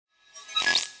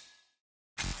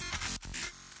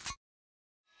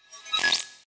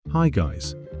Hi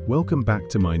guys, welcome back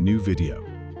to my new video.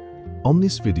 On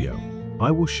this video, I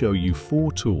will show you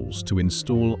 4 tools to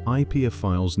install IPA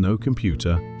Files No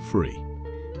Computer free.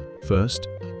 First,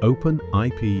 open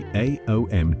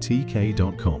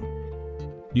IPAOMTK.com.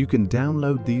 You can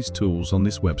download these tools on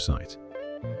this website.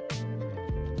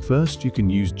 First, you can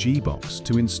use GBox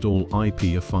to install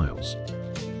IPA Files.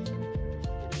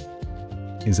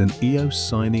 Is an iOS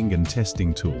signing and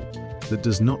testing tool that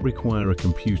does not require a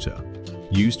computer,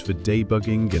 used for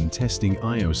debugging and testing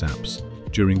iOS apps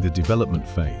during the development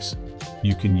phase.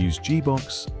 You can use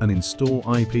GBox and install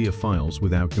IPA Files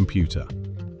without computer.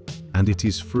 And it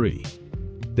is free.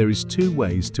 There is 2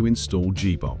 ways to install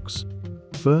GBox.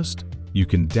 First, you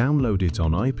can download it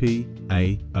on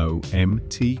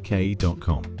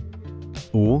IPAOMTK.com.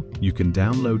 Or you can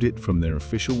download it from their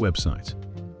official website.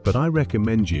 But I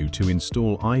recommend you to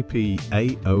install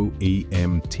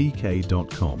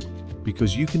IPAOMTK.com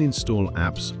because you can install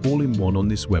apps all in one on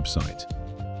this website.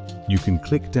 You can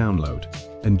click download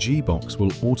and GBox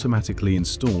will automatically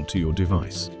install to your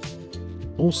device.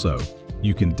 Also,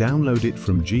 you can download it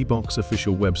from GBox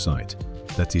official website,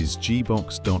 that is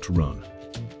gbox.run.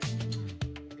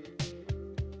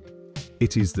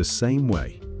 It is the same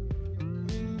way.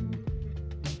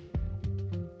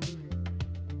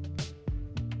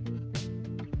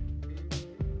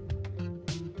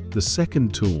 The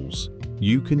second tools,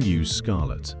 you can use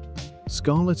Scarlet.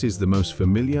 Scarlet is the most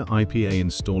familiar IPA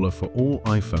installer for all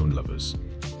iPhone lovers,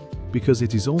 because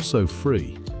it is also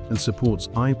free and supports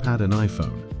iPad and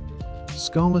iPhone.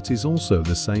 Scarlet is also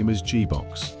the same as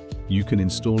GBox. You can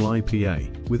install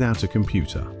IPA without a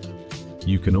computer.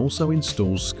 You can also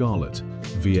install Scarlet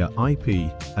via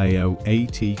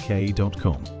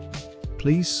IPAOMTK.com.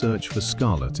 Please search for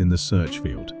Scarlet in the search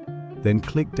field, then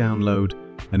click download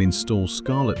and install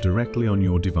Scarlet directly on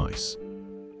your device.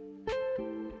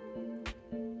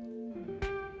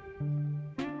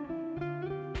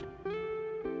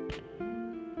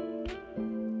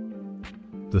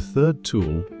 The third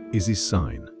tool is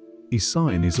Eign.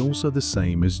 Eign is also the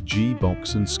same as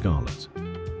GBox and Scarlet.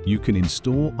 You can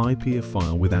install IPA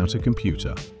file without a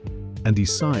computer, and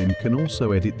Eign can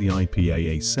also edit the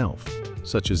IPA itself,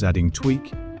 such as adding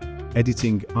tweak,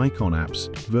 editing icon apps,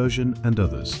 version and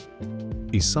others.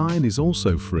 Eign is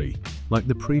also free, like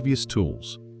the previous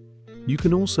tools. You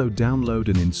can also download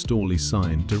and install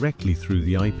Eign directly through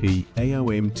the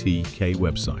IPAOMTK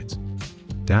website.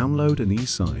 Download and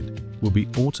Eign will be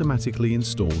automatically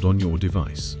installed on your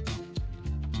device.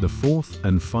 The fourth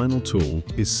and final tool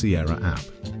is Sierra App.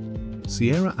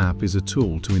 Sierra App is a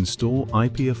tool to install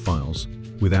IPA files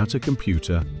without a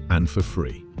computer and for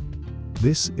free.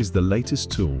 This is the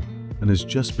latest tool and has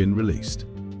just been released.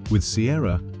 With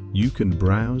Sierra, you can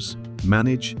browse,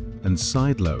 manage, and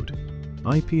sideload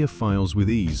IPA files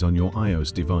with ease on your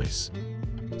iOS device.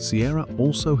 Sierra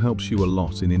also helps you a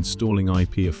lot in installing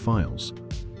IPA files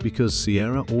because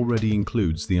Sierra already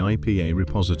includes the IPA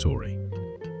repository.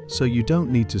 So you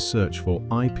don't need to search for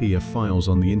IPA files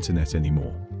on the internet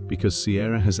anymore because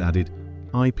Sierra has added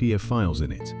IPA files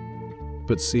in it.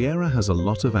 But Sierra has a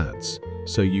lot of ads,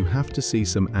 so you have to see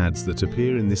some ads that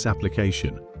appear in this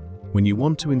application when you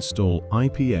want to install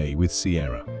IPA with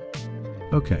Sierra.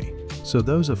 Okay, so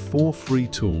those are 4 free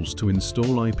tools to install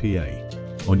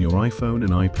IPA on your iPhone and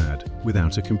iPad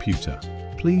without a computer.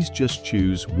 Please just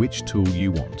choose which tool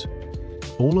you want.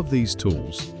 All of these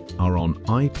tools are on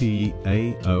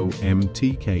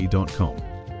IPAOMTK.com,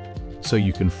 so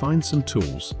you can find some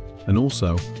tools and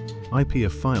also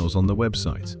IPA files on the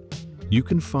website. You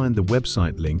can find the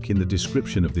website link in the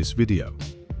description of this video.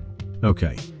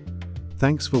 Okay.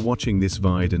 Thanks for watching this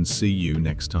video and see you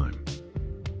next time.